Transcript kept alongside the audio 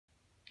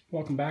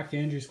Welcome back to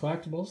Andrew's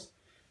Collectibles.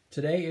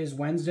 Today is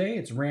Wednesday,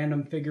 it's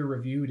Random Figure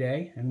Review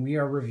Day, and we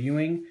are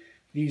reviewing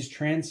these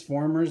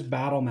Transformers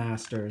Battle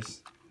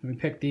Masters. We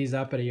picked these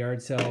up at a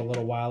yard sale a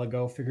little while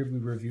ago, figured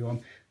we'd review them.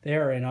 They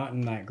are not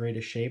in that great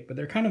a shape, but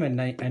they're kind of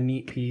a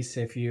neat piece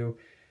if you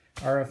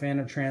are a fan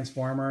of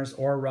Transformers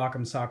or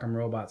Rock'em Sock'em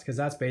Robots, because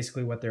that's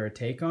basically what they're a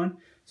take on.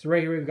 So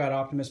right here we've got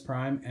Optimus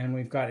Prime, and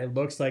we've got, it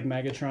looks like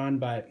Megatron,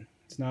 but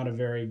it's not a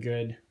very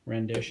good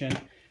rendition.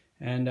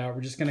 And we're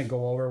just going to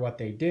go over what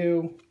they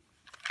do.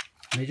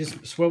 They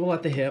just swivel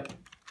at the hip,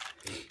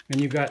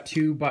 and you've got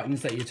two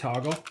buttons that you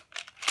toggle.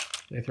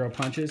 They throw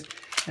punches,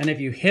 and if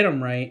you hit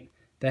them right,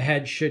 the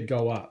head should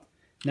go up.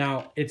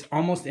 Now, it's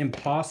almost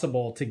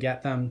impossible to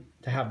get them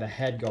to have the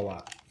head go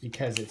up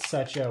because it's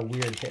such a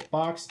weird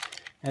hitbox,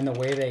 and the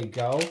way they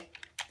go,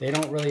 they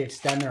don't really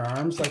extend their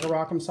arms like a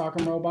Rock'em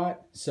Sock'em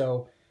Robot.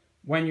 So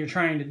when you're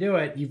trying to do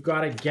it, you've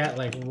got to get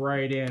like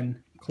right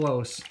in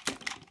close,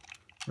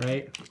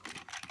 right?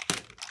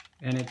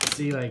 And it's,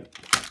 see, like,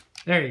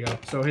 there you go.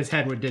 So his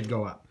head did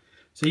go up.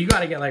 So you got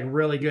to get like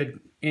really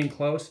good in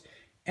close.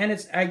 And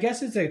it's, I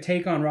guess it's a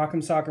take on Rock'em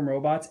Sock'em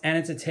Robots, and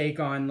it's a take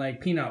on like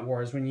Peanut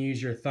Wars when you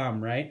use your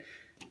thumb, right?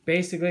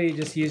 Basically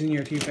just using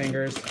your two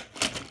fingers,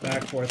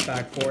 back,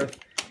 forth.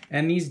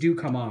 And these do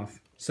come off.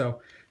 So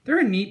they're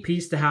a neat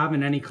piece to have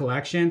in any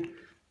collection.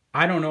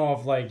 I don't know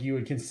if like you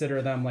would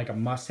consider them like a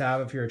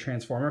must-have if you're a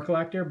Transformer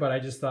collector, but I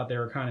just thought they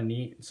were kind of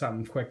neat,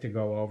 something quick to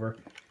go over.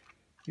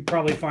 You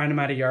probably find them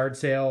at a yard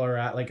sale or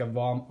at like a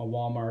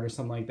Walmart or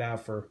something like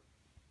that for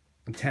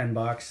 10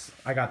 bucks.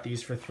 I got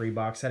these for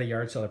 $3 at a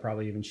yard sale. They're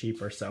probably even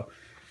cheaper. So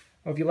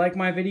if you like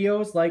my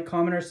videos, like,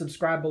 comment, or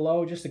subscribe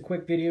below. Just a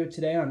quick video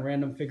today on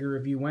Random Figure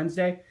Review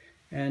Wednesday.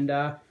 And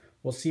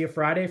we'll see you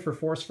Friday for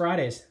Force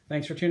Fridays.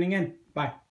 Thanks for tuning in. Bye.